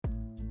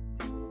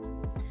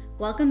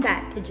Welcome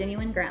back to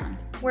Genuine Ground,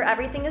 where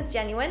everything is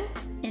genuine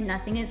and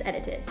nothing is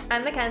edited.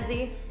 I'm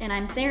Mackenzie. And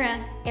I'm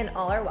Sarah. And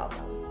all are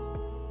welcome.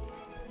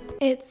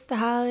 It's the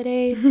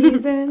holiday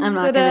season. I'm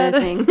not going to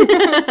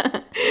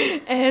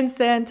sing. And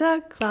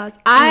Santa Claus.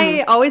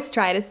 I always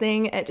try to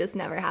sing. It just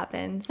never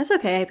happens. That's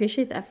okay. I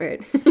appreciate the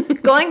effort.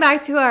 Going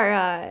back to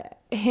our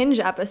Hinge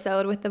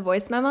episode with the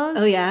voice memos.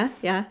 Oh, yeah?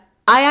 Yeah.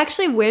 I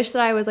actually wish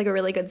that I was like a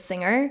really good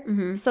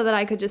singer so that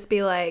I could just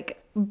be like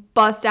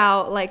bust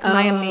out like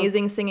my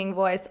amazing singing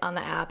voice on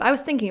the app. I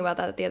was thinking about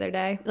that the other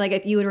day. Like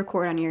if you would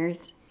record on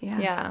yours.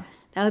 Yeah.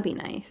 That would be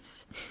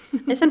nice.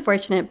 It's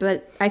unfortunate,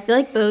 but I feel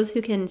like those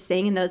who can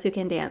sing and those who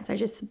can dance are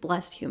just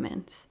blessed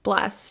humans.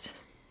 Blessed.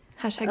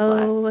 Hashtag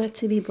blessed. blessed.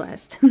 To be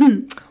blessed.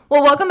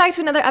 Well, welcome back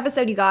to another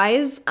episode, you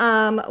guys.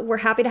 We're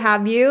happy to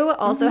have you.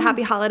 Also,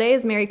 happy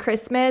holidays, Merry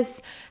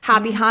Christmas,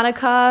 Happy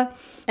Hanukkah,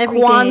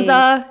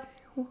 Kwanzaa.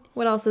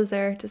 What else is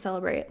there to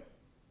celebrate?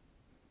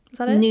 Is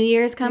that it? New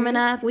Year's coming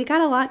up. We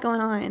got a lot going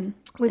on.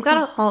 We've got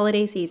a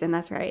holiday season.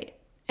 That's right.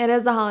 It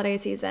is the holiday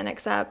season,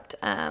 except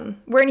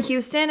we're in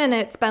Houston and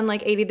it's been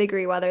like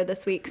 80-degree weather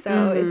this week.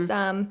 So it's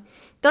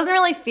doesn't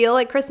really feel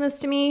like Christmas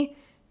to me,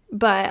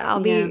 but I'll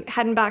be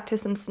heading back to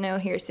some snow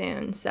here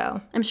soon.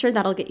 So I'm sure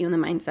that'll get you in the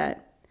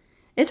mindset.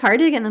 It's hard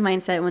to get in the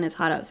mindset when it's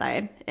hot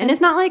outside. And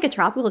it's not like a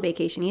tropical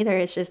vacation either.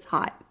 It's just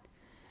hot.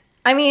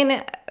 I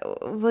mean,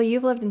 well,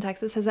 you've lived in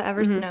Texas. Has it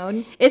ever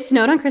snowed? It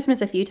snowed on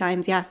Christmas a few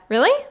times, yeah.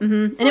 Really?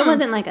 Mm-hmm. And it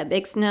wasn't like a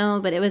big snow,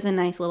 but it was a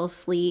nice little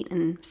sleet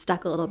and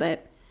stuck a little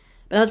bit.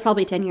 But that was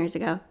probably 10 years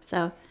ago.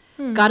 So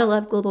gotta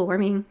love global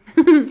warming.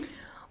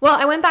 Well,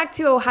 I went back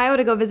to Ohio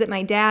to go visit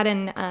my dad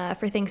and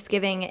for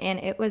Thanksgiving, and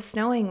it was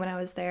snowing when I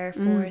was there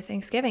for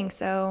Thanksgiving.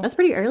 So that's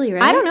pretty early,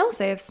 right? I don't know if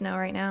they have snow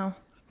right now,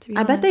 to be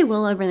honest. I bet they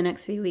will over the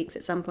next few weeks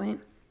at some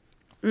point.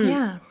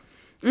 Yeah.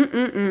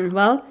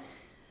 Well,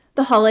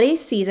 the holiday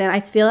season,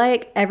 I feel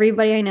like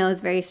everybody I know is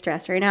very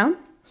stressed right now.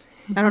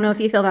 I don't know if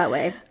you feel that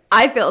way.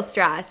 I feel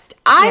stressed.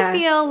 I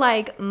feel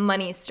like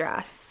money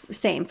stress.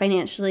 Same.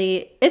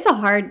 Financially, it's a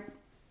hard...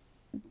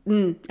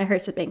 it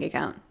hurts the bank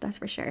account. That's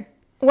for sure.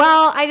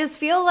 Well, I just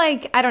feel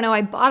like, I don't know,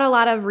 I bought a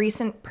lot of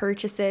recent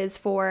purchases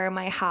for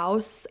my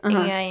house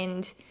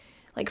and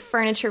like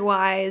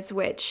furniture-wise,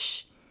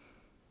 which,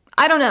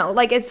 I don't know,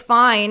 like it's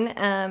fine.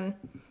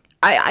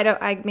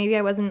 Maybe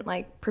I wasn't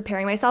like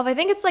preparing myself. I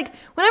think it's like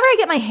whenever I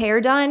get my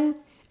hair done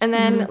and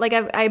then like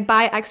I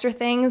buy extra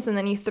things and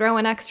then you throw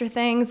in extra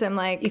things, I'm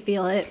like, you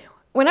feel it.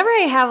 Whenever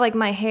I have like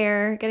my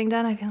hair getting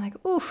done, I feel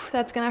like, oof,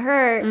 that's gonna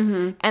hurt,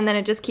 and then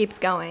it just keeps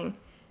going.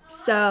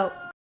 So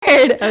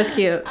that was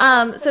cute.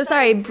 So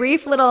sorry,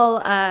 brief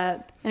little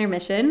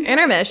intermission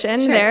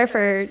there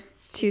for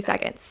 2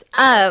 seconds.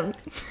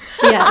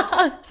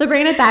 Yeah. So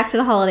bringing it back to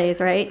the holidays,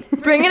 right?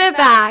 Bringing it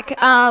back.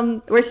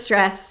 We're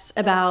stressed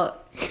about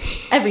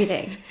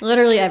everything,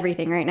 literally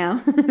everything right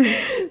now.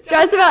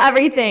 Stressed about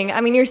everything.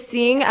 I mean, you're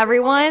seeing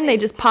everyone. They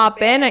just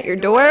pop in at your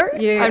door.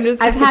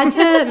 I've had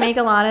to make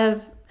a lot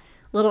of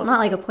little, not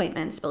like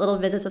appointments, but little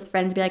visits with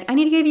friends to be like, I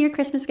need to give you your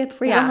Christmas gift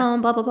before you go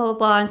home, blah, blah, blah, blah,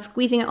 blah, and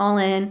squeezing it all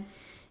in.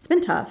 It's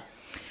been tough.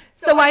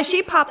 So why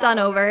she popped on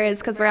over is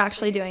because we're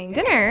actually doing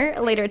dinner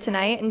later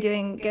tonight and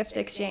doing gift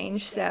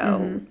exchange.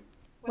 So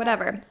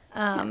whatever.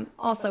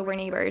 Also, we're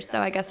neighbors,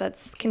 so I guess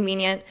that's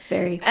convenient.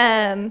 Very.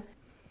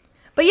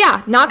 But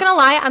yeah, not gonna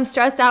lie, I'm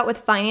stressed out with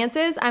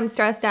finances. I'm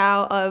stressed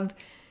out of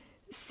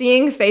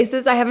seeing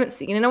faces I haven't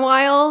seen in a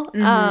while.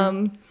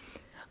 I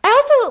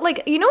also,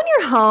 like, you know, when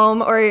you're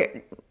home or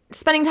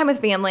spending time with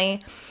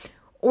family,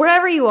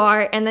 wherever you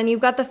are, and then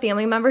you've got the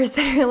family members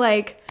that are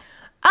like,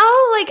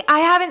 oh, like, I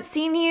haven't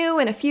seen you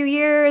in a few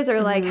years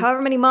or like however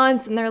many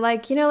months, and they're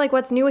like, you know, like,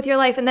 what's new with your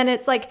life? And then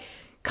it's like,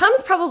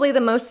 comes probably the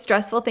most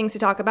stressful things to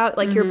talk about,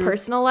 like your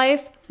personal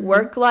life,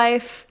 work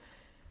life.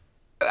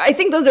 I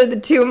think those are the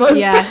two most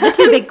the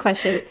two big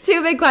questions.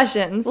 Two big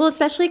questions. Well,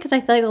 especially because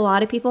I feel like a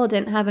lot of people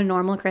didn't have a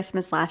normal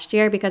Christmas last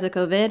year because of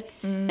COVID.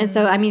 And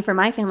so, I mean, for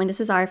my family, this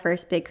is our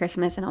first big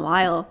Christmas in a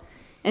while.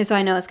 And so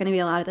I know it's going to be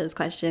a lot of those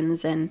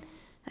questions and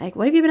like,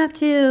 what have you been up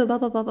to? Blah,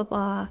 blah, blah, blah,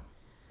 blah.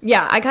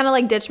 Yeah, I kind of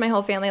like ditched my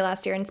whole family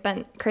last year and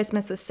spent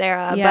Christmas with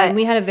Sarah. Yeah, and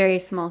we had a very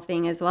small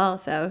thing as well,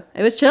 so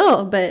it was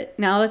chill. But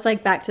now it's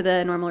like back to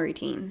the normal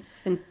routines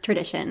and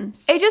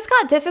traditions. It just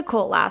got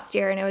difficult last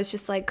year, and it was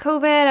just like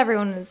COVID.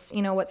 Everyone was,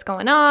 you know, what's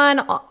going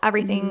on,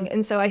 everything.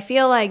 And so I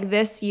feel like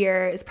this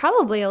year is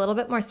probably a little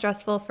bit more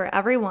stressful for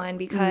everyone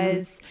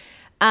because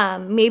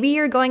maybe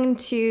you're going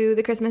into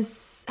the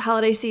Christmas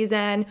holiday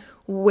season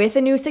with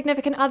a new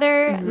significant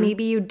other.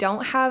 Maybe you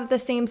don't have the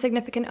same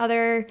significant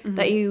other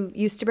that you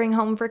used to bring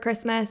home for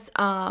Christmas.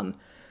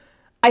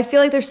 I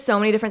feel like there's so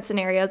many different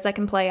scenarios that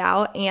can play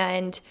out,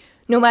 and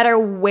no matter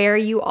where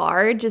you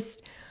are,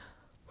 just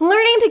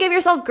learning to give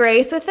yourself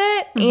grace with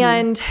it,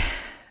 and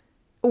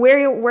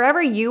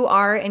wherever you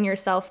are in your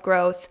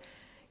self-growth,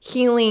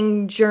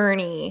 healing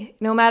journey,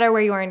 no matter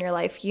where you are in your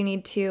life, you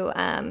need to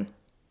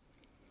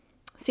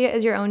see it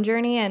as your own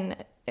journey, and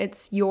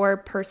it's your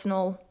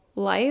personal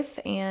life,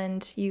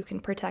 and you can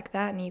protect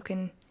that, and you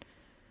can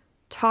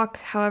talk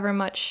however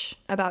much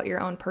about your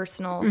own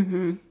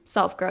personal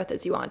self-growth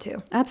as you want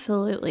to.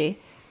 Absolutely.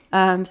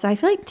 So I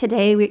feel like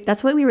today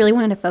that's what we really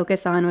wanted to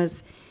focus on, was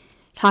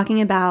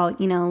talking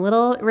about,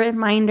 little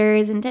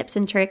reminders and tips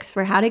and tricks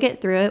for how to get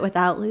through it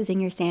without losing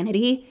your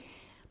sanity.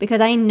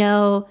 Because I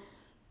know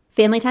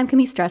family time can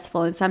be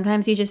stressful, and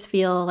sometimes you just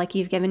feel like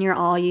you've given your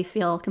all. You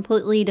feel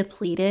completely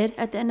depleted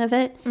at the end of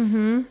it.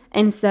 Mm-hmm.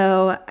 And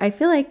so I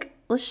feel like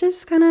let's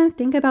just kind of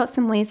think about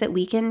some ways that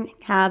we can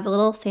have a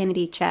little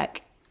sanity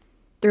check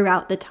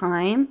throughout the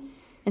time.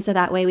 And so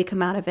that way we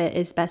come out of it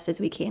as best as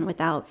we can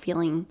without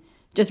feeling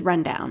just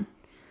run down.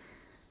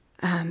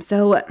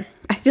 So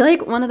I feel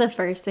like one of the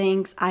first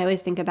things I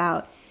always think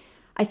about,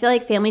 I feel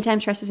like family time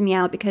stresses me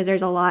out because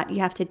there's a lot you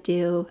have to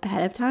do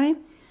ahead of time.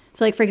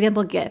 So like, for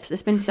example, gifts.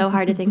 It's been so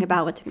hard to think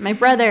about what to get my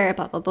brother,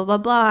 blah, blah, blah, blah,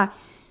 blah.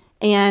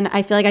 And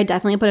I feel like I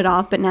definitely put it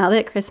off. But now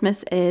that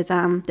Christmas is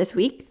this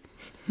week,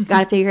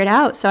 got to figure it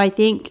out. So I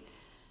think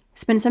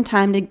spend some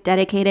time to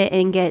dedicate it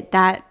and get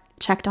that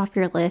checked off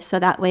your list. So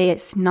that way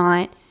it's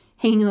not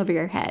hanging over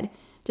your head.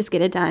 Just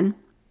get it done.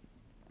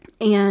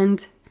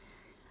 And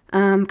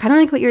kind of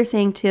like what you were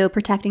saying too,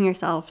 protecting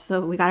yourself.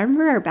 So we got to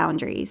remember our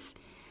boundaries.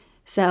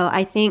 So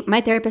I think my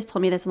therapist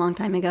told me this a long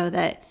time ago,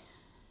 that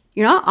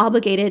you're not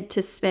obligated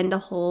to spend a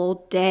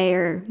whole day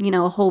or,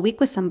 a whole week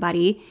with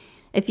somebody.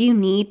 If you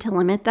need to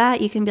limit that,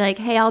 you can be like,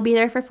 hey, I'll be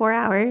there for 4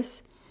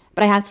 hours,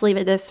 but I have to leave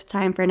at this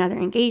time for another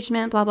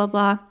engagement, blah, blah,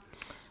 blah.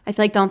 I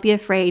feel like don't be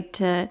afraid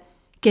to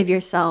give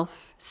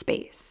yourself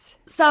space.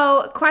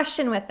 So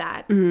question with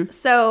that. Mm-hmm.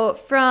 So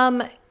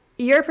from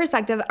your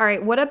perspective, all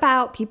right, what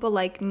about people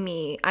like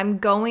me? I'm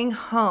going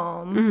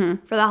home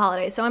for the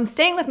holidays. So I'm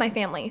staying with my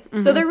family.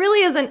 So there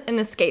really isn't an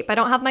escape. I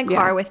don't have my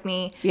car with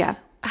me. Yeah.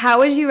 How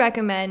would you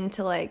recommend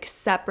to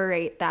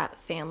separate that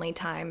family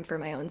time for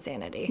my own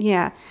sanity?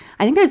 Yeah.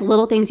 I think there's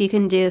little things you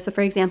can do. So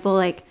for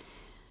example,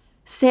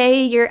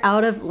 say you're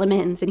out of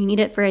lemons and you need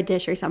it for a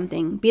dish or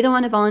something. Be the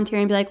one to volunteer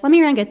and be like, let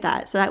me run get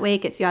that. So that way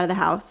it gets you out of the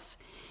house.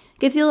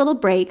 Gives you a little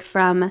break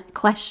from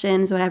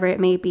questions, whatever it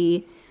may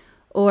be.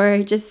 Or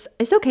just,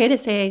 it's okay to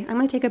say, I'm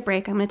going to take a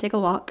break. I'm going to take a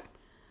walk.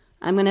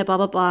 I'm going to blah,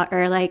 blah, blah.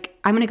 Or I'm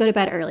going to go to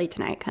bed early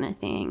tonight kind of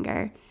thing.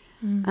 Or,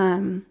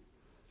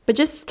 but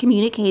just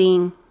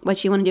communicating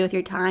what you want to do with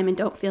your time, and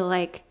don't feel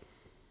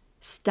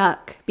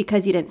stuck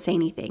because you didn't say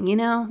anything,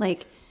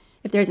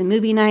 if there's a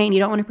movie night and you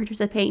don't want to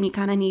participate and you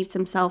kind of need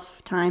some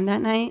self time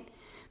that night,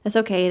 that's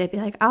okay to be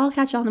like, I'll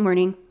catch y'all in the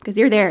morning, because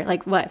you're there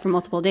for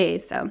multiple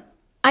days. So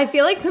I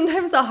feel like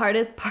sometimes the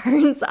hardest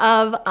parts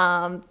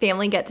of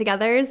family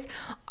get-togethers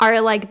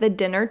are the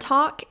dinner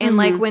talk, and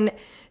when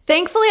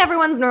thankfully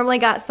everyone's normally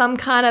got some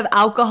kind of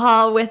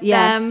alcohol with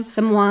them,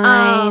 some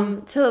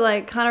wine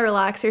to kind of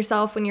relax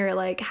yourself when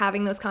you're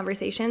having those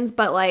conversations.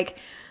 But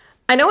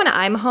I know when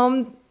I'm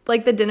home,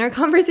 the dinner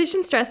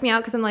conversations stress me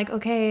out, because I'm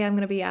okay, I'm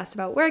gonna be asked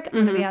about work,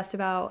 I'm gonna be asked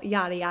about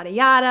yada yada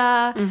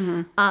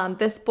yada,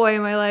 this boy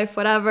in my life,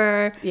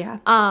 whatever. Yeah.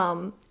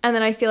 And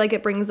then I feel like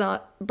it brings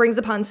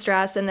upon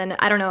stress. And then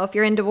I don't know if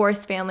you're in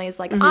divorced families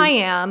I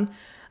am,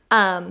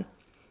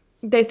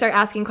 they start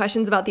asking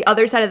questions about the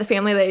other side of the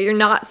family that you're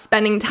not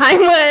spending time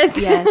with.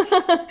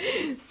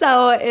 Yes.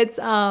 So it's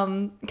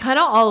kind of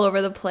all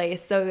over the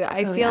place. So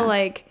I feel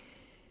like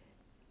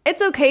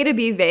it's okay to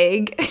be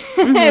vague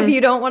if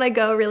you don't want to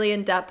go really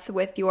in depth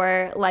with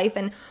your life.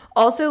 And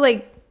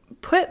also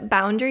put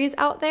boundaries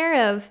out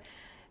there of,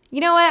 you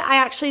know what, I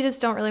actually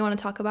just don't really want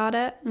to talk about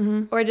it,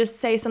 or just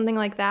say something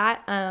like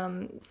that.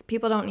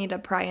 People don't need to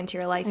pry into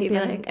your life,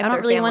 even if I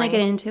don't really want to get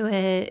into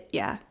it.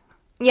 Yeah.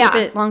 Yeah.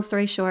 Keep it, long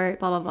story short,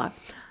 blah, blah, blah.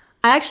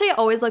 I actually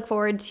always look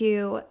forward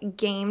to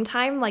game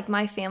time.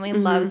 My family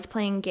loves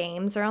playing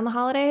games around the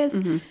holidays.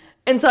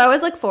 And so I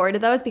always look forward to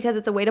those, because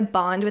it's a way to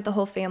bond with the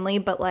whole family.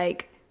 But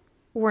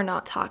we're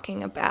not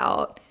talking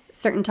about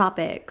certain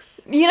topics.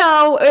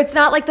 It's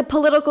not the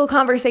political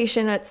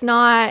conversation. It's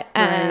not,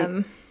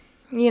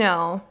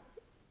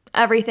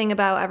 everything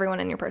about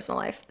everyone in your personal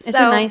life. It's a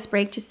nice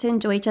break just to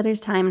enjoy each other's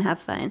time and have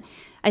fun.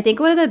 I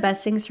think one of the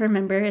best things to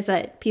remember is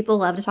that people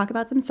love to talk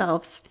about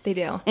themselves. They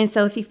do. And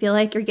so if you feel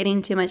like you're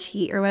getting too much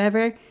heat or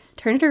whatever,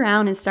 turn it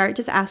around and start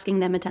just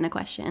asking them a ton of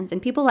questions.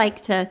 And people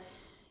like to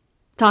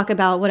talk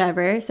about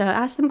whatever. So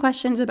ask them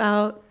questions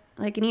about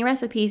any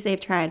recipes they've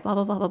tried, blah,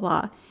 blah, blah, blah,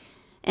 blah.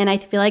 And I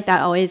feel like that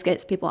always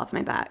gets people off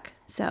my back.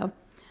 So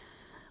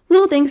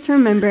little things to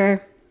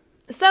remember.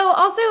 So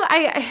also,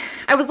 I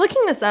was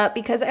looking this up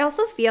because I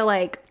also feel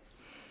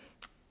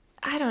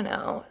I don't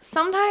know,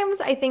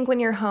 sometimes I think when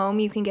you're home,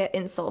 you can get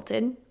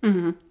insulted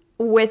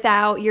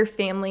without your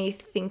family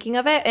thinking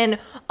of it. And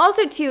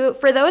also, too,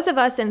 for those of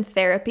us in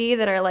therapy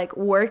that are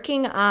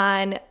working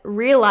on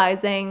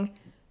realizing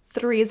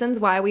the reasons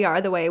why we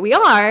are the way we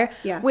are,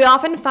 we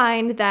often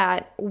find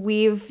that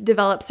we've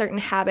developed certain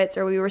habits,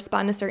 or we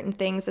respond to certain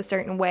things a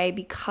certain way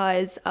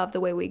because of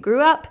the way we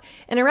grew up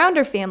and around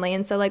our family.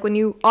 And so when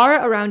you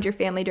are around your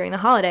family during the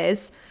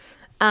holidays,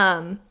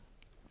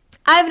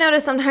 I've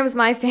noticed sometimes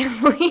my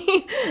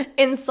family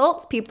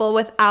insults people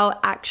without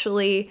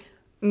actually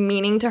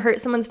meaning to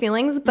hurt someone's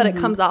feelings, but it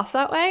comes off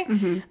that way.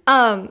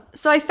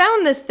 So I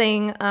found this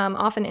thing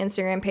off an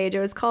Instagram page. It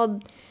was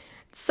called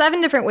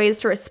 7 different ways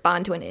to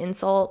respond to an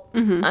insult.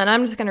 And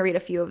I'm just going to read a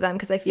few of them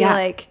because I feel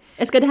like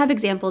it's good to have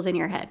examples in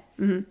your head.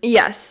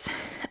 Yes.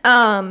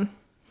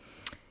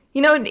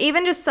 You know,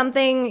 even just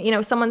something, you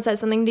know, someone says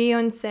something to you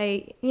and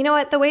say, you know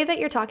what, the way that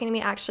you're talking to me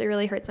actually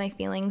really hurts my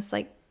feelings.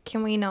 Like,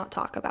 can we not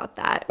talk about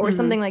that? Or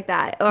something like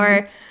that.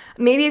 Or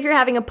maybe if you're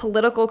having a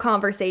political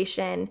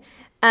conversation,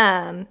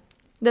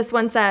 this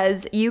one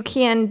says, you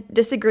can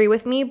disagree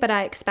with me, but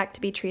I expect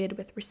to be treated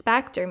with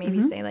respect. Or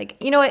maybe say like,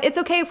 you know what, it's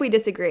okay if we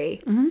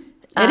disagree.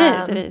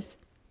 It is.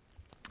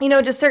 You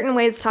know, just certain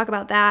ways to talk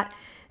about that.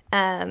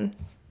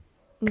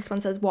 This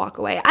one says walk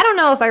away. I don't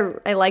know if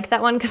I like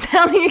that one because I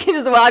don't think you can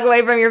just walk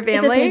away from your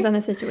family. It depends on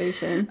the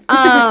situation.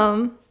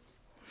 But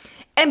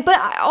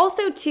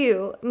also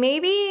too,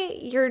 maybe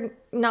you're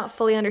not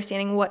fully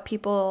understanding what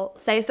people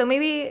say. So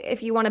maybe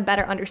if you want to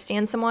better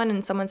understand someone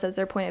and someone says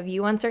their point of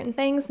view on certain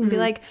things and be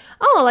like,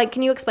 oh, like,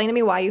 can you explain to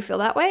me why you feel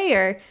that way?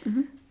 Or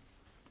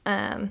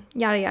yada,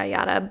 yada,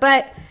 yada.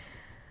 But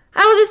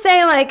I will just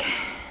say, like,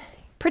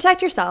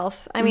 protect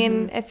yourself. I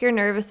mean, if you're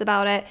nervous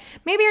about it,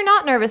 maybe you're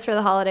not nervous for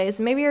the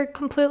holidays. Maybe you're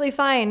completely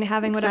fine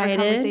having whatever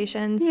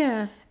conversations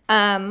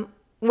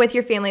with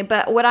your family.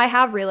 But what I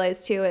have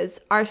realized too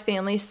is our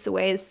family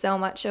sways so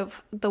much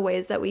of the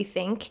ways that we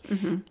think.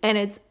 And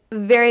it's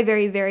very,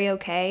 very, very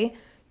okay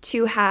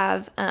to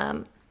have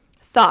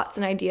thoughts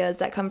and ideas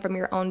that come from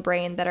your own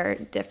brain that are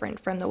different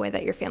from the way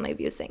that your family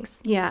views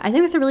things. Yeah, I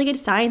think it's a really good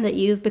sign that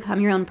you've become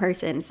your own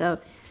person. So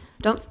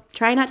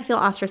try not to feel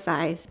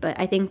ostracized, but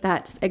I think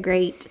that's a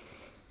great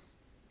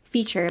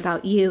feature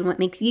about you and what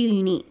makes you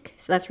unique.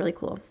 So that's really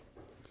cool.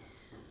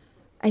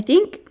 I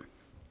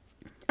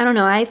don't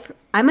know,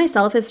 I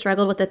myself have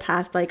struggled with the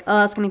past, like,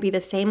 oh, it's going to be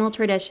the same old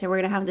tradition. We're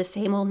going to have the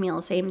same old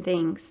meal, same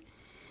things.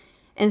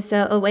 And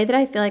so a way that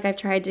I feel like I've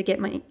tried to get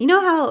you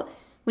know how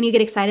when you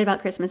get excited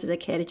about Christmas as a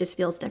kid, it just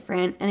feels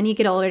different. And then you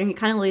get older and you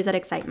kind of lose that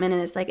excitement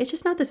and it's like, it's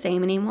just not the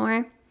same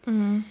anymore.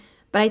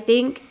 But I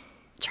think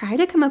try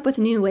to come up with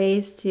new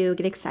ways to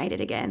get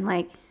excited again.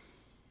 Like,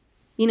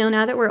 you know,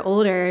 now that we're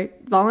older,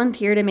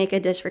 volunteer to make a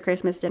dish for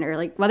Christmas dinner,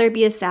 like whether it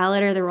be a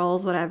salad or the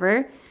rolls,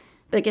 whatever,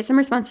 but get some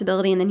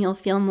responsibility and then you'll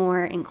feel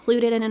more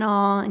included in it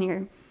all and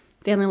your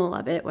family will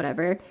love it,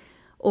 whatever.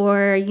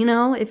 Or, you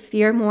know, if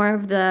you're more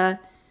of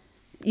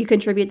you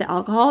contribute the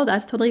alcohol,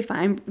 that's totally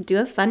fine. Do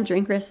a fun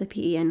drink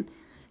recipe and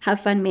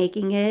have fun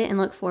making it and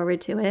look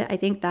forward to it. I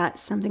think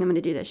that's something I'm going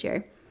to do this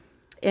year.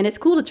 And it's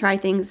cool to try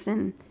things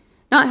and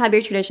not have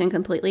your tradition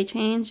completely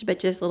change, but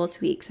just little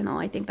tweaks and all.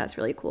 I think that's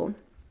really cool.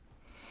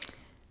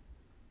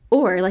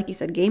 Or, like you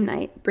said, game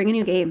night. Bring a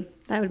new game.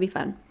 That would be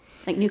fun.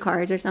 Like new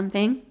cards or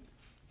something.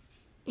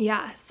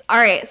 Yes. All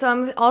right. So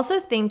I'm also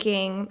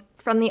thinking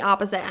from the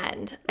opposite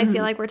end. I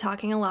feel like we're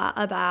talking a lot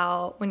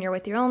about when you're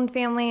with your own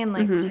family and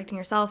like protecting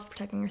yourself,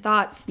 protecting your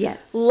thoughts.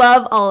 Yes.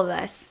 Love all of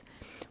this.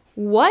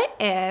 What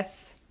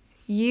if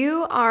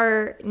you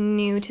are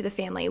new to the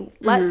family?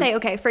 Let's say,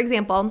 okay, for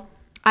example,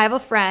 I have a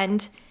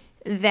friend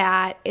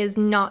that is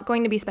not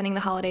going to be spending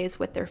the holidays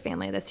with their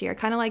family this year,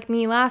 kind of like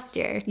me last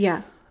year.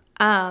 Yeah.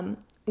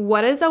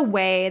 What is a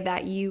way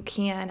that you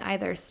can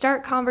either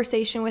start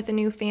conversation with a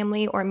new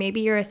family or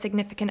maybe you're a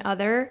significant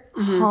other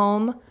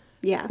home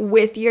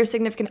with your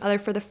significant other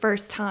for the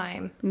first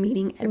time?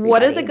 Meeting everybody.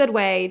 What is a good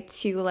way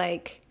to,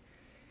 like,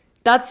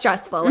 that's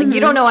stressful. Like,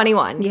 you don't know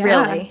anyone,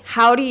 really.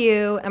 How do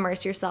you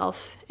immerse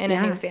yourself in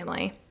a new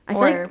family? I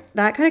feel like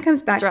that kind of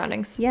comes back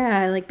surroundings.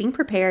 Yeah, like being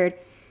prepared.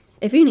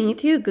 If you need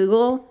to,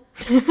 Google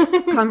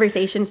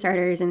conversation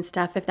starters and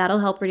stuff, if that'll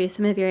help reduce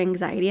some of your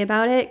anxiety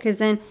about it. Because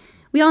then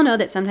we all know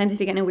that sometimes if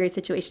you get in a weird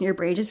situation, your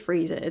brain just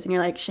freezes and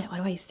you're like, shit, what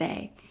do I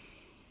say?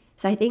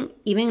 So I think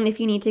even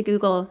if you need to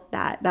Google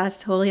that, that's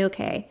totally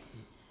okay.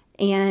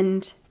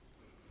 And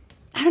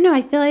I don't know,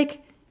 I feel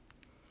like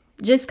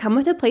just come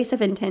with a place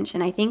of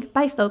intention. I think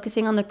by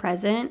focusing on the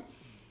present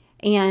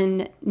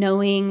and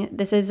knowing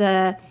this is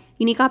a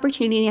unique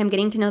opportunity, I'm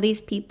getting to know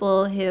these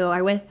people who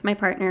are with my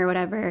partner or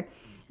whatever,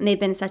 and they've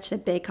been such a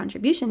big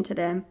contribution to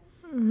them.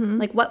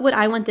 Like, what would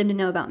I want them to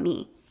know about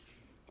me?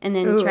 And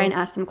then try and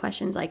ask them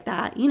questions like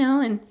that, you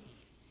know, and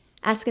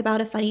ask about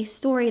a funny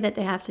story that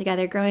they have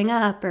together growing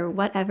up or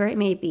whatever it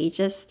may be.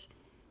 Just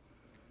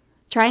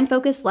try and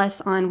focus less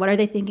on what are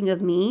they thinking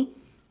of me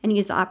and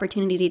use the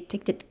opportunity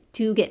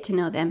to get to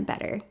know them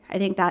better. I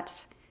think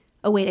that's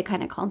a way to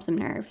kind of calm some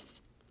nerves.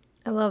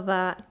 I love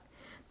that.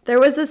 There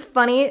was this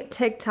funny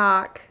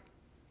TikTok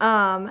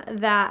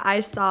that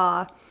I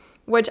saw,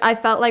 which I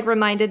felt like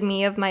reminded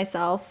me of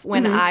myself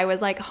when I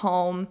was like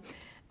home.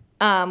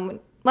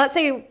 Let's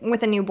say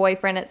with a new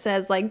boyfriend, it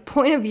says like,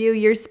 point of view,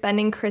 you're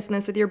spending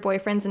Christmas with your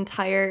boyfriend's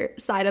entire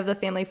side of the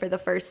family for the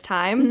first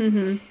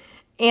time.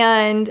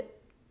 And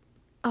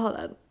hold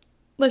on.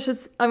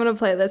 I'm going to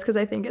play this because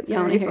I think it's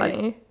really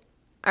funny.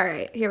 All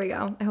right, here we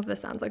go. I hope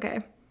this sounds okay.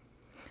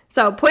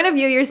 So, point of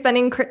view, you're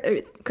spending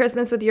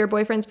Christmas with your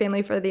boyfriend's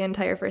family for the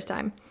entire first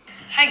time.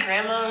 Hi,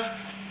 Grandma.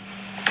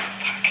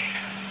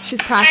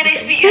 She's practicing. Hi,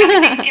 nice to meet you.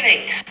 Happy Thanksgiving.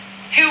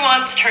 Who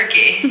wants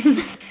turkey?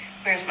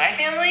 Where's my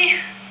family?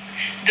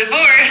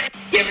 Divorce.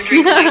 You ever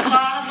drink White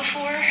Claw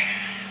before?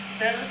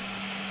 No?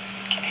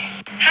 Okay.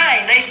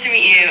 Hi, nice to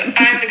meet you.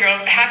 I'm the girl.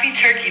 Happy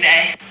Turkey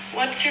Day.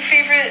 What's your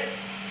favorite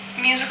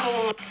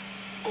musical?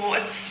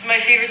 What's my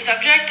favorite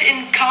subject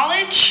in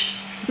college?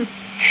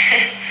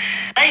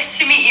 Nice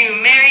to meet you.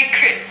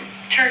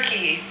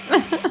 Turkey.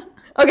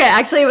 Okay,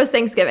 actually it was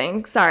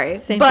Thanksgiving. Sorry.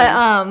 Same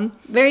but thing.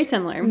 Very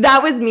similar.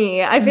 that was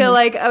me. I feel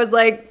like I was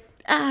like,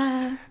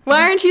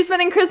 why aren't you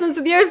spending Christmas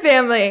with your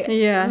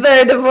family? Yeah.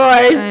 They're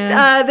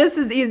divorced. This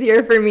is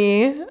easier for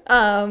me.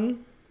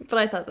 But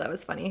I thought that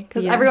was funny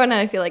because everyone,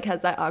 I feel like,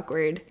 has that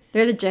awkward.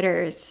 They're the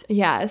jitters.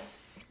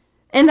 Yes.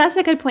 And that's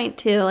a good point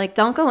too. Like,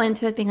 don't go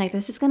into it being like,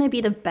 this is going to be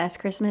the best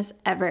Christmas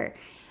ever.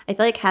 I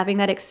feel like having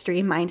that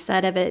extreme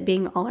mindset of it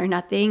being all or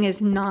nothing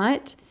is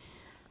not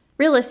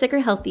realistic or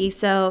healthy.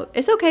 So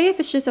it's okay if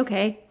it's just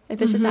okay,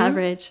 if it's just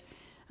average.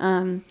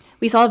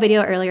 We saw a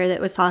video earlier that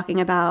was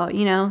talking about,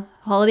 you know,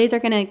 holidays are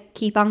going to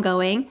keep on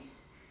going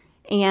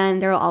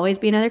and there will always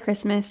be another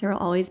Christmas. There will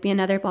always be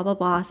another blah, blah,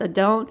 blah. So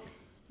don't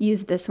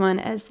use this one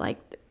as like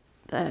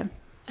the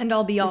And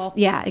all be all.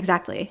 yeah,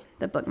 exactly.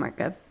 The bookmark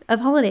of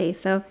holidays.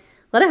 So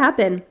let it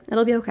happen.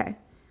 It'll be okay.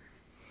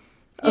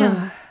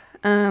 Yeah.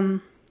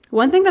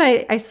 One thing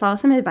that I saw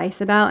some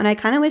advice about, and I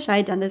kind of wish I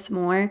had done this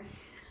more.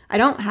 I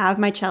don't have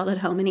my childhood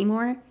home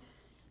anymore,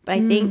 but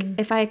I think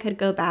if I could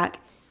go back,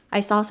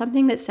 I saw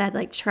something that said,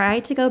 like, try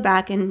to go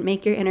back and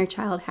make your inner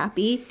child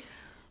happy.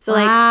 So,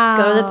 like,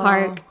 go to the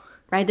park,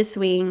 ride the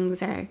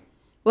swings, or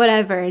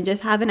whatever, and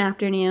just have an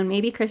afternoon,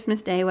 maybe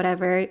Christmas Day,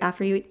 whatever,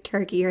 after you eat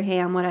turkey or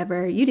ham,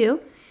 whatever you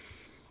do,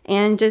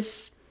 and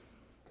just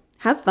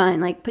have fun.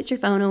 Like, put your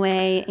phone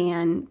away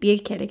and be a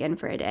kid again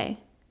for a day.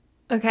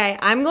 Okay,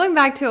 I'm going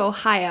back to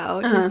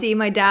Ohio to see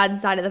my dad's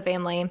side of the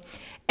family.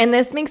 And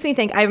this makes me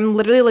think, I'm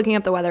literally looking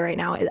up the weather right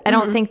now. I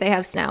don't think they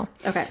have snow.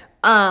 Okay.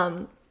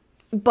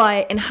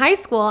 But in high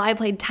school, I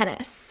played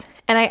tennis.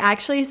 And I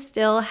actually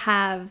still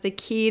have the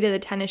key to the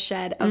tennis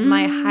shed of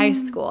my high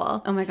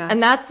school. Oh my gosh.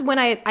 And that's when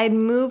I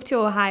moved to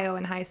Ohio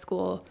in high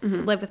school to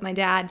live with my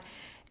dad.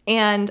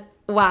 And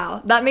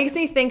wow, that makes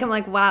me think, I'm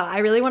like, wow, I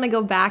really want to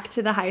go back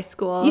to the high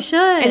school. You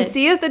should. And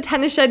see if the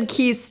tennis shed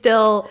key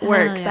still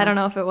works. yeah. I don't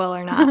know if it will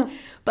or not.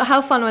 But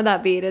how fun would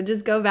that be to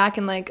just go back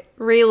and like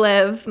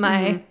relive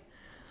my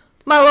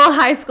little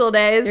high school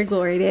days. Your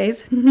glory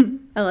days.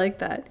 I like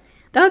that.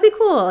 That would be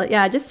cool.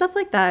 Yeah, just stuff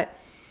like that.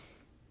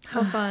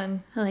 How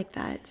fun. I like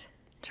that.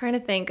 Trying to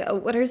think,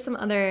 what are some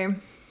other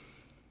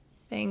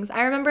things?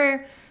 I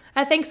remember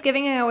at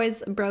Thanksgiving, I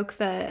always broke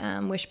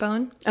the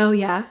wishbone. Oh,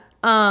 yeah.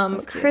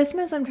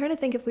 Christmas, I'm trying to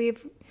think if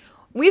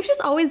we've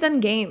just always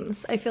done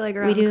games. I feel like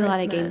around We do Christmas. a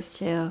lot of games,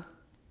 too,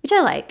 which I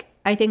like.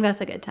 I think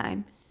that's a good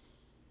time.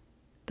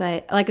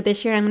 But, like,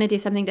 this year I'm going to do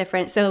something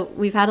different. So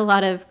we've had a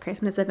lot of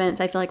Christmas events,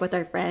 I feel like, with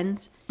our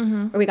friends.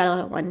 Where we got a lot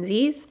of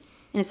onesies.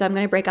 And so I'm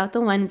going to break out the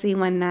onesie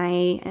one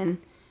night and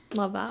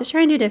Love that. just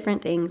try and do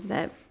different things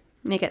that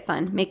make it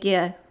fun. Make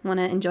you want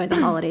to enjoy the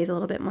holidays a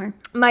little bit more.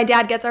 My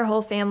dad gets our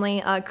whole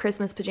family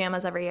Christmas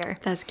pajamas every year.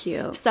 That's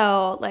cute.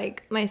 So,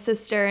 like, my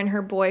sister and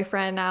her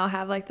boyfriend now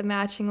have, like, the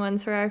matching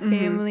ones for our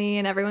family,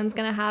 and everyone's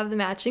going to have the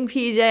matching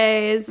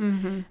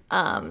PJs.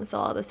 So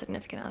all the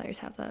significant others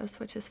have those,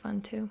 which is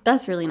fun, too.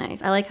 That's really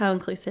nice. I like how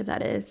inclusive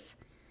that is.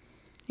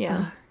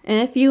 Yeah.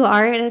 And if you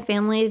are in a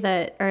family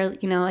that are,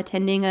 you know,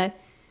 attending a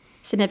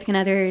significant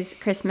other's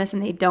Christmas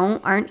and they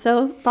aren't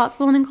so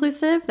thoughtful and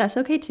inclusive, that's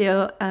okay,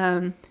 too.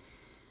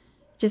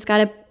 Just got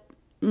to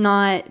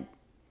not...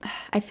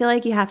 I feel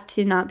like you have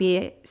to not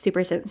be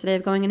super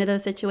sensitive going into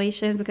those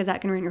situations because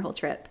that can ruin your whole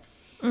trip.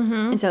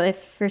 And so if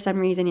for some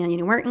reason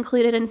you weren't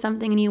included in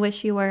something and you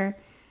wish you were,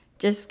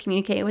 just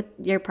communicate with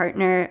your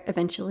partner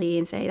eventually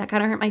and say, that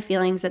kind of hurt my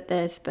feelings at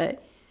this,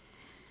 but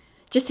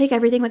just take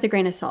everything with a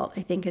grain of salt,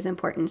 I think is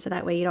important. So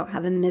that way you don't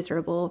have a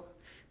miserable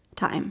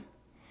time.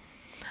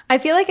 I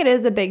feel like it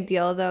is a big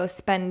deal, though,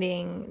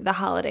 spending the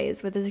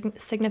holidays with a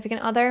significant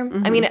other.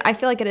 I mean, I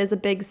feel like it is a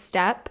big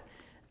step,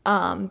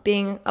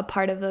 being a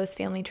part of those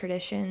family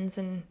traditions.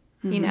 And,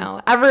 you know,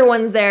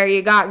 everyone's there.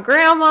 You got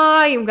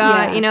grandma, you've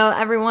got, you know,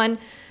 everyone.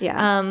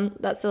 Yeah.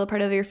 That's still a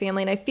part of your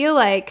family. And I feel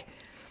like,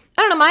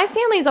 I don't know, my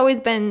family's always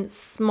been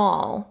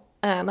small.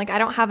 Like, I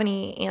don't have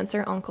any aunts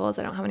or uncles.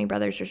 I don't have any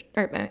brothers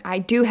or I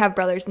do have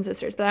brothers and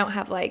sisters, but I don't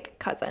have, like,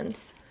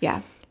 cousins.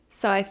 Yeah.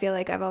 So I feel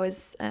like I've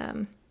always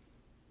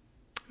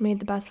made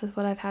the best with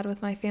what I've had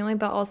with my family,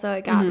 but also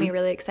it got me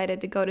really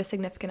excited to go to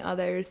significant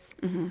others'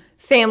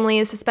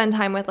 families to spend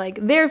time with,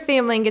 like, their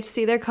family and get to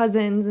see their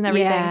cousins and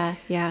everything.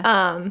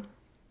 Yeah.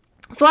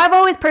 So I've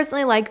always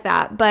personally liked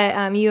that,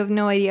 but you have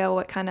no idea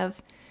what kind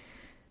of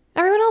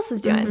everyone else is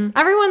doing.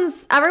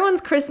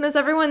 Everyone's Christmas,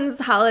 everyone's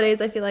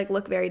holidays, I feel like,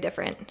 look very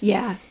different.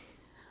 Yeah.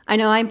 I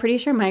know. I'm pretty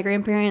sure my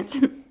grandparents,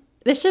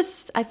 it's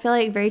just, I feel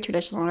like very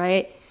traditional,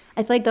 right?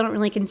 I feel like they don't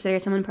really consider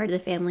someone part of the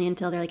family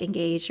until they're like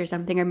engaged or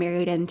something or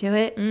married into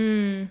it.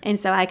 And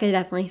so I could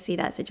definitely see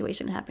that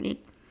situation happening.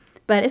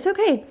 But it's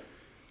okay.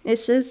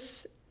 It's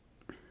just,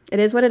 it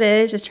is what it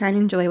is. Just try and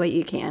enjoy what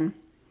you can.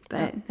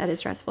 but that is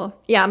stressful.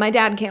 Yeah, my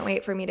dad can't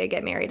wait for me to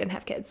get married and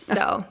have kids.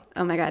 So,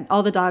 Oh my God.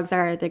 All the dogs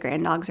are the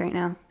grand dogs right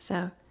now.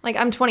 So, like,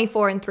 I'm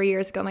 24, and 3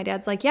 years ago, my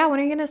dad's like, yeah, when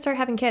are you going to start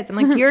having kids? I'm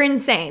like, you're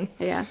insane.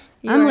 yeah.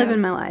 You I'm are living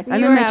abs- my life. I'm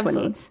you in are my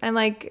absolute- 20s. I'm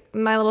like,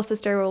 my little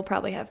sister will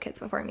probably have kids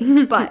before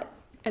me, but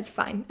it's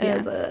fine. It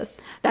is what it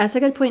is. That's a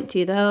good point,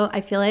 too, though.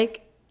 I feel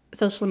like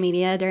social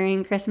media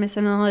during Christmas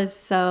and all is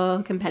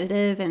so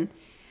competitive, and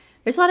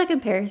there's a lot of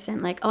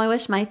comparison. Like, oh, I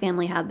wish my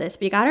family had this.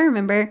 But you got to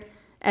remember,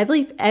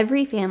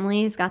 every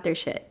family's got their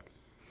shit,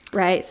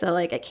 right? So,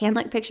 like, it can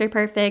look picture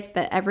perfect,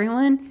 but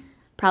everyone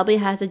probably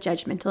has a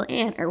judgmental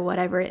aunt or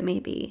whatever it may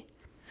be.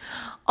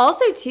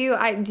 Also, too,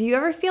 do you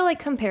ever feel like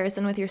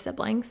comparison with your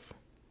siblings?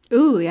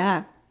 Ooh,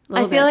 yeah.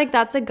 I feel like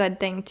that's a good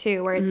thing,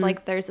 too, where it's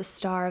like there's a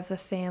star of the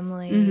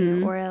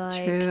family or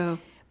like True.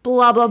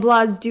 blah, blah,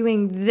 blah's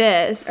doing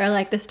this. Or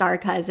like the star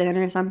cousin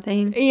or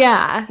something.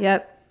 Yeah.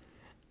 Yep.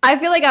 I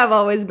feel like I've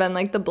always been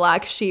like the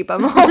black sheep.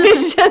 I'm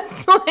always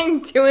just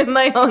like doing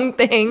my own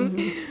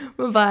thing.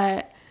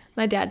 But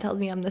my dad tells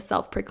me I'm the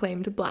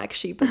self-proclaimed black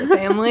sheep of the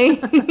family.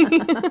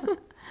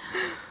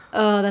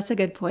 Oh, that's a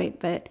good point.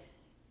 But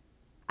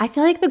I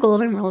feel like the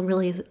golden rule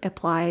really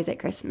applies at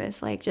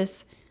Christmas. Like,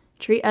 just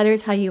treat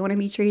others how you want to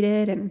be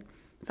treated, and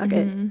fuck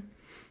it.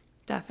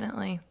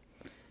 Definitely.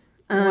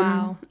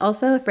 Wow.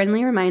 Also, a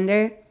friendly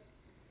reminder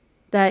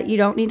that you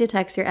don't need to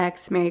text your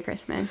ex Merry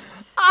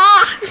Christmas.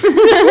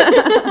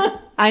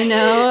 I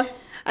know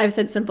I've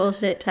sent some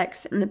bullshit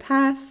texts in the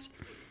past.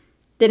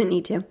 Didn't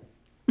need to.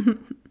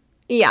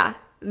 Yeah.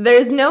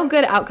 There's no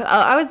good outcome.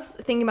 I was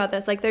thinking about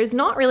this. Like, there's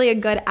not really a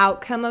good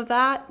outcome of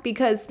that,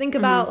 because think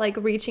about like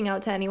reaching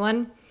out to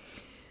anyone.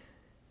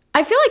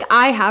 I feel like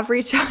I have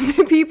reached out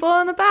to people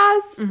in the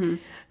past,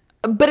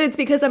 but it's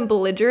because I'm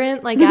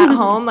belligerent, like at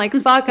home. Like,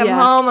 fuck, I'm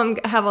home.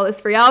 I have all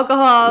this free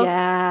alcohol.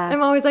 Yeah.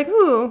 I'm always like,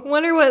 ooh,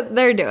 wonder what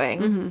they're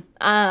doing.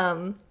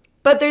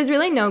 But there's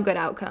really no good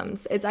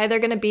outcomes. It's either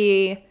going to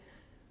be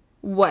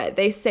what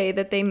they say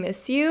that they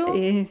miss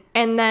you,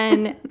 and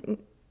then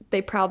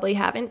they probably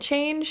haven't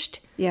changed.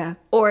 Yeah.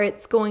 Or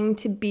it's going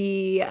to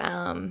be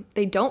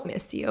they don't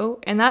miss you,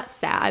 and that's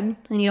sad.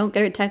 And you don't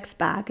get a text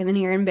back, and then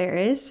you're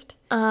embarrassed.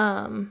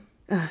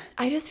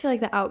 I just feel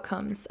like the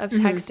outcomes of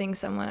texting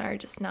someone are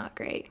just not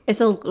great. It's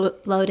a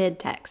loaded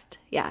text.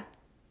 Yeah.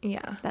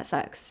 Yeah, That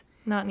sucks.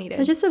 not needed.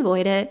 So just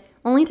avoid it.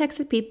 Only text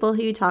with people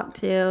who you talk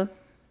to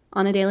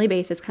on a daily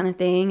basis kind of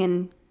thing.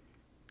 And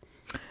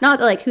not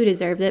like who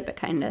deserved it, but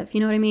kind of. You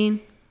know what I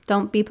mean?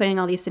 Don't be putting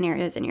all these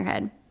scenarios in your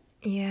head.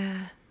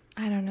 Yeah,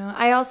 I don't know.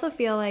 I also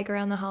feel like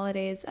around the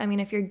holidays, I mean,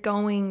 if you're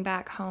going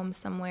back home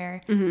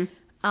somewhere,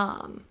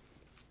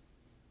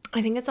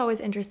 I think it's always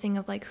interesting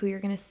of like who you're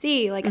going to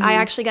see. Like I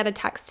actually got a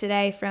text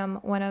today from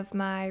one of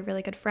my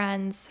really good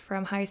friends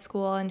from high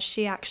school, and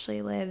she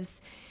actually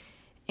lives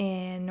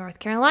in North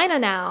Carolina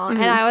now.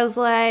 And I was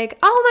like,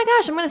 oh my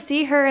gosh, I'm going to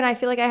see her. And I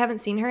feel like I haven't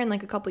seen her in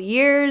like a couple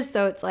years.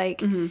 So it's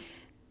like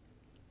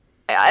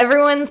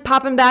everyone's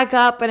popping back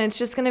up, and it's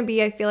just going to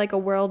be, I feel like, a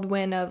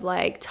whirlwind of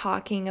like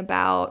talking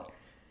about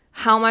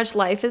how much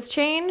life has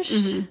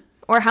changed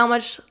or how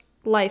much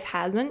life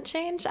hasn't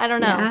changed. I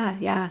don't know. Yeah,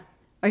 yeah.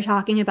 Or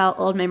talking about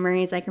old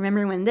memories. Like,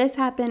 remember when this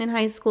happened in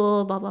high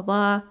school, blah, blah,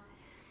 blah.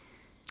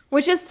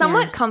 Which is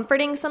somewhat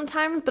comforting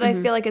sometimes, but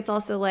I feel like it's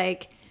also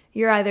like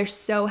you're either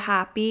so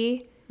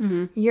happy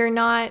you're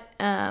not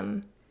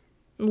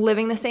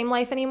living the same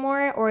life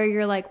anymore, or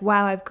you're like,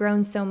 wow, I've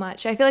grown so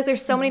much. I feel like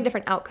there's so many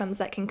different outcomes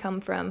that can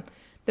come from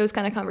those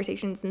kind of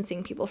conversations and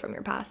seeing people from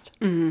your past.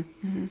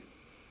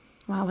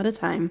 Wow, what a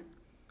time.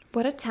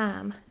 What a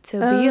time to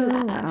be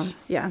alive. Wow.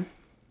 Yeah.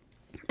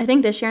 I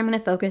think this year I'm going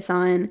to focus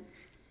on,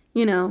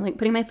 you know, like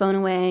putting my phone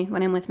away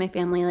when I'm with my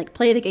family, like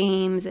play the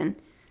games and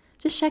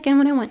just check in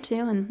when I want to,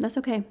 and that's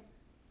okay.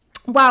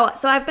 Wow,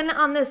 so I've been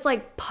on this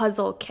like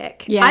puzzle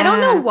kick. Yeah. I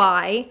don't know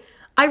why.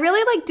 I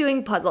really like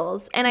doing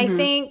puzzles, and I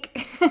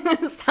think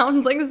it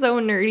sounds like so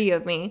nerdy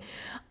of me.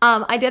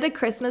 I did a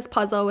Christmas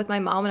puzzle with my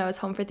mom when I was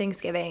home for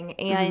Thanksgiving,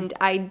 and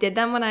I did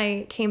them when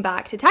I came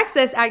back to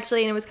Texas,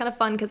 actually, and it was kind of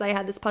fun because I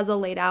had this puzzle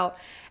laid out,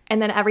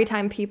 and then every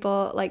time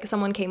people, like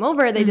someone came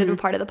over, they did a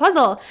part of the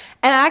puzzle.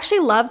 And I actually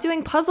love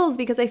doing puzzles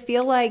because I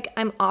feel like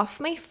I'm off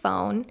my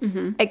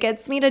phone. It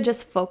gets me to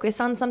just focus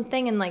on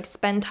something and like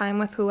spend time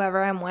with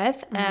whoever I'm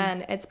with,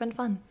 and it's been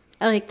fun.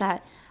 I like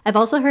that. I've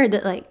also heard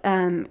that like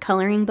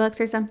coloring books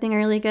or something are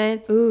really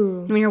good.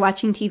 Ooh. When you're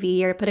watching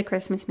TV or put a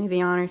Christmas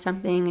movie on or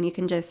something, and you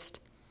can just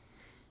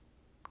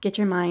get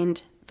your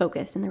mind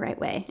focused in the right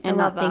way and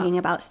love not thinking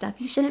about stuff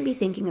you shouldn't be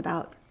thinking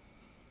about.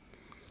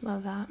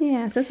 Love that.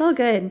 Yeah, so it's all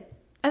good.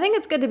 I think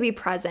it's good to be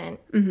present.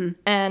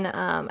 And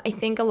I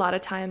think a lot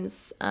of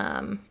times,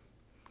 I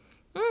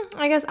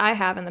guess I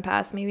have in the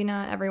past, maybe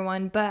not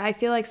everyone, but I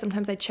feel like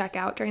sometimes I check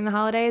out during the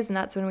holidays, and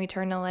that's when we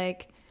turn to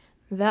like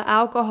the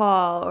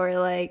alcohol or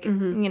like,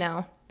 you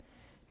know,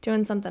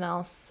 doing something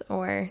else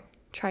or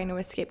trying to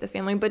escape the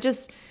family. But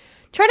just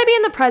try to be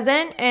in the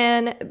present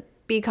and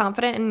be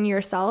confident in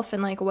yourself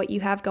and like what you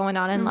have going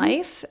on in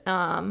life.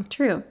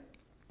 True.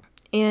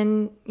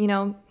 And, you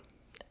know,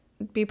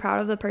 be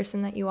proud of the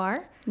person that you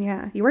are.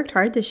 Yeah, you worked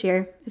hard this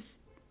year.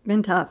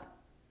 Been tough.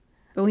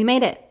 But we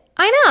made it.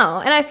 I know.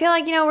 And I feel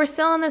like, we're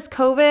still in this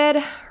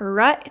COVID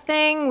rut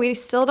thing. We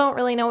still don't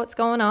really know what's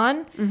going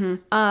on.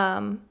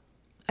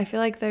 I feel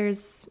like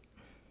there's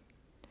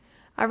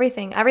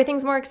everything.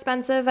 Everything's more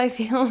expensive. I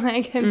feel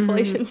like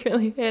inflation's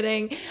really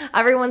hitting.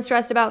 Everyone's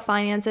stressed about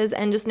finances.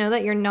 And just know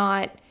that you're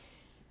not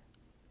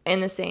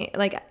in the same,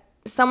 like,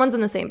 someone's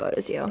in the same boat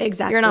as you.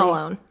 Exactly. You're not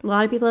alone. A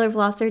lot of people have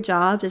lost their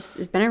jobs.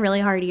 It's been a really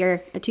hard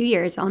year, 2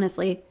 years,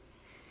 honestly.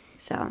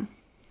 So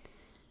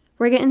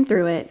we're getting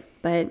through it.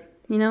 But,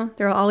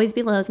 there will always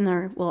be lows and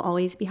there will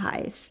always be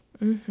highs.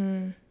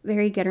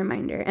 Very good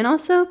reminder. And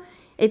also,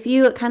 if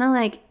you kind of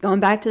like going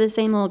back to the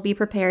same old be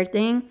prepared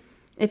thing,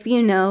 if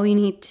you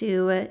need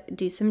to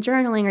do some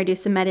journaling or do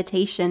some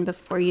meditation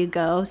before you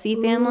go see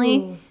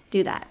family,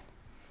 do that.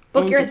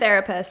 Book your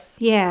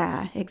therapist.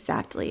 Yeah,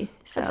 exactly.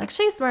 So That's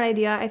actually a smart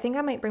idea. I think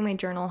I might bring my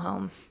journal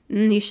home.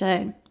 You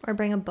should. Or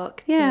bring a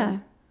book, too. Yeah.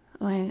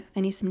 Oh, I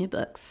need some new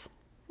books.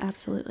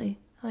 Absolutely.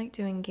 I like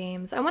doing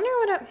games. I wonder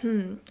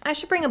I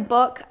should bring a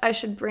book. I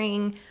should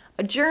bring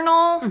a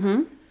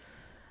journal.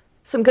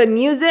 Some good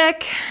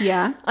music.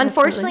 Yeah.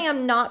 Unfortunately,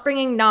 I'm not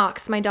bringing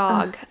Knox, my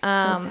dog. So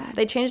sad.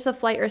 They changed the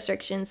flight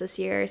restrictions this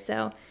year,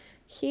 so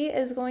he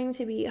is going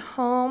to be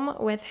home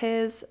with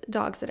his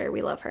dog sitter.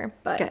 We love her.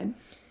 But Good.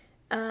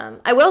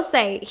 I will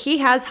say he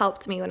has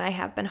helped me when I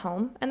have been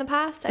home in the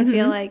past. I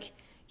feel like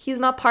he's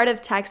not part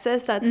of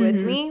Texas that's with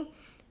me.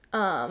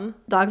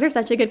 Dogs are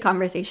such a good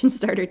conversation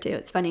starter, too.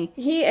 It's funny.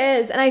 He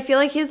is. And I feel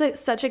like he's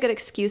such a good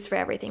excuse for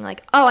everything.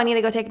 Like, oh, I need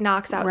to go take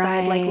Knox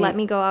outside. Like, Right. let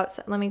me go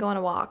outside. Let me go on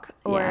a walk.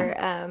 Or,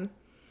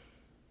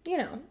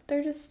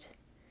 they're just,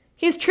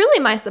 he's truly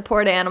my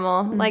support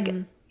animal. Like,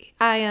 he's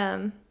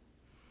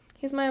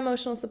my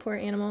emotional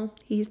support animal.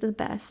 He's the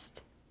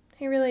best.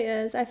 He really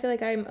is. I feel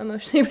like I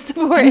emotionally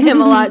support him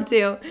a lot,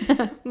 too.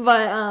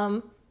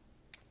 But,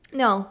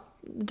 no,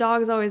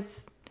 dogs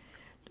always...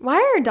 Why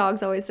are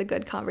dogs always the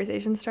good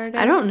conversation starter?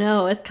 I don't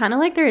know. It's kind of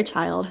like they're a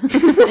child.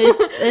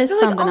 it's They're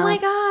something like, oh my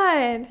else.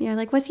 God. Yeah,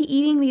 like, what's he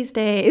eating these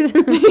days?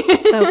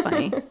 So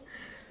funny.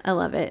 I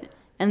love it.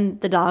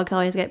 And the dogs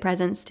always get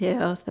presents, too.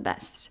 It's the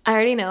best. I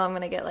already know I'm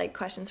going to get, like,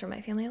 questions from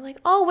my family. Like,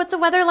 oh, what's the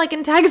weather like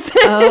in Texas?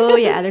 Oh,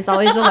 yeah. There's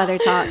always the weather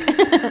talk.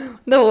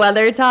 The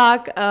weather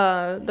talk,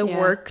 the Yeah.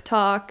 work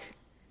talk.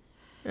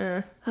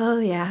 Oh,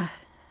 yeah.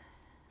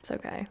 It's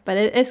okay. But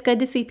it's good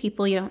to see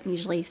people you don't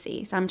usually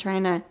see. So I'm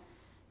trying to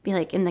be,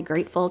 like, in the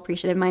grateful,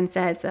 appreciative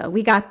mindset. So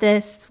we got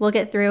this. We'll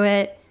get through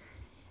it.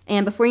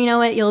 And before you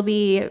know it, you'll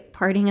be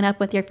partying it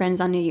up with your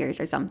friends on New Year's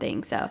or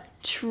something. So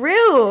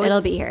True. it'll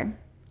be here.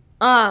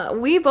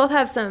 We both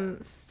have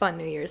some fun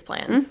New Year's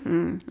plans.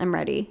 I'm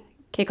ready.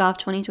 Kick off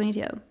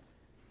 2022.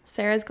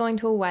 Sarah's going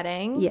to a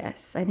wedding.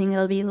 Yes, I think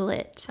it'll be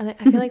lit. I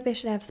feel like they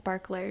should have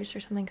sparklers or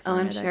something fun.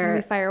 I'm Are there sure.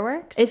 gonna be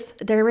fireworks.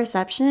 Their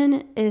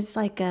reception is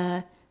like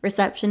a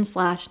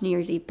reception/New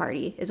Year's Eve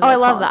party. Is Oh, what I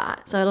it's love called.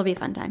 that. So it'll be a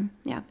fun time.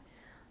 Yeah.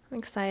 I'm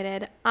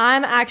excited.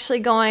 I'm actually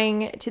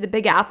going to the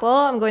Big Apple.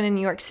 I'm going to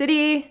New York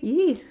City.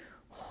 Yee.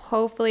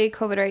 Hopefully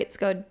COVID rates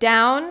go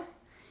down.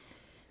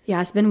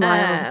 Yeah, it's been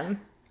wild.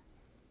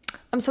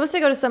 I'm supposed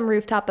to go to some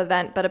rooftop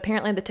event, but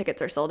apparently the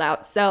tickets are sold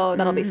out, so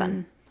that'll be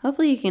fun.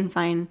 Hopefully you can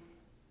find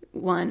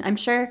one. I'm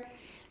sure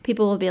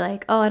people will be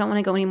like, oh, I don't want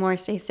to go anymore.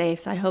 Stay safe.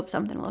 So I hope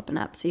something will open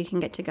up so you can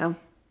get to go.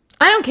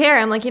 I don't care.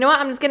 I'm like, you know what?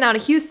 I'm just getting out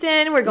of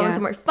Houston. We're going Yeah.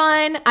 somewhere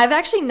fun. I've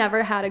actually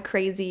never had a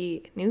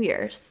crazy New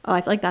Year's. Oh,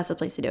 I feel like that's the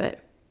place to do it.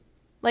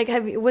 Like,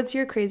 what's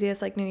your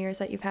craziest like New Year's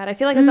that you've had? I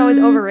feel like it's always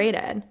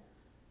overrated.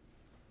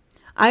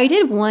 I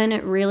did one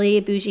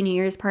really bougie New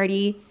Year's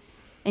party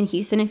in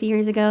Houston a few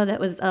years ago that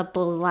was a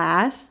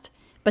blast,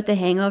 but the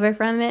hangover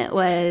from it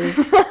was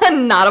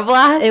Not a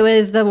blast. it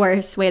was the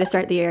worst way to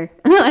start the year.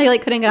 I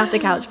like couldn't get off the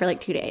couch for like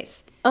 2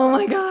 days. Oh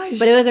my gosh.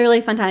 But it was a really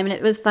fun time and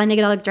it was fun to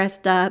get all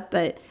dressed up,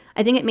 but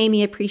I think it made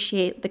me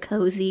appreciate the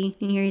cozy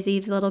New Year's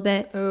Eves a little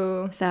bit.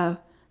 Ooh. So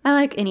I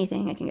like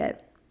anything I can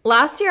get.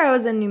 Last year I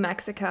was in New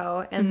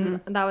Mexico,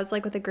 and that was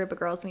like with a group of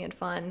girls. We had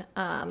fun.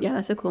 Yeah,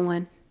 that's a cool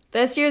one.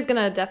 This year's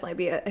gonna definitely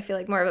be, I feel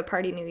like, more of a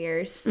party New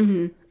Year's.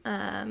 You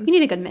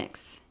need a good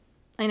mix.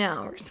 I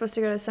know. We're supposed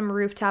to go to some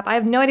rooftop. I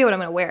have no idea what I'm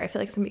gonna wear. I feel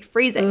like it's gonna be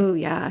freezing, Oh,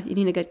 yeah. You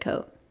need a good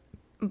coat.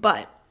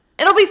 but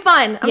it'll be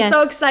fun. I'm Yes.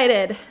 so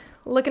excited.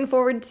 Looking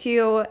forward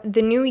to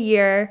the new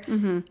year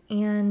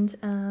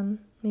and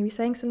maybe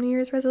setting some New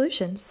Year's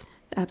resolutions.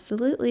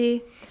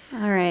 Absolutely.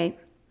 All right.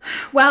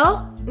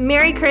 Well,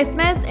 Merry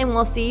Christmas, and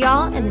we'll see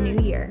y'all in the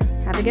new year.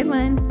 Have a good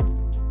one.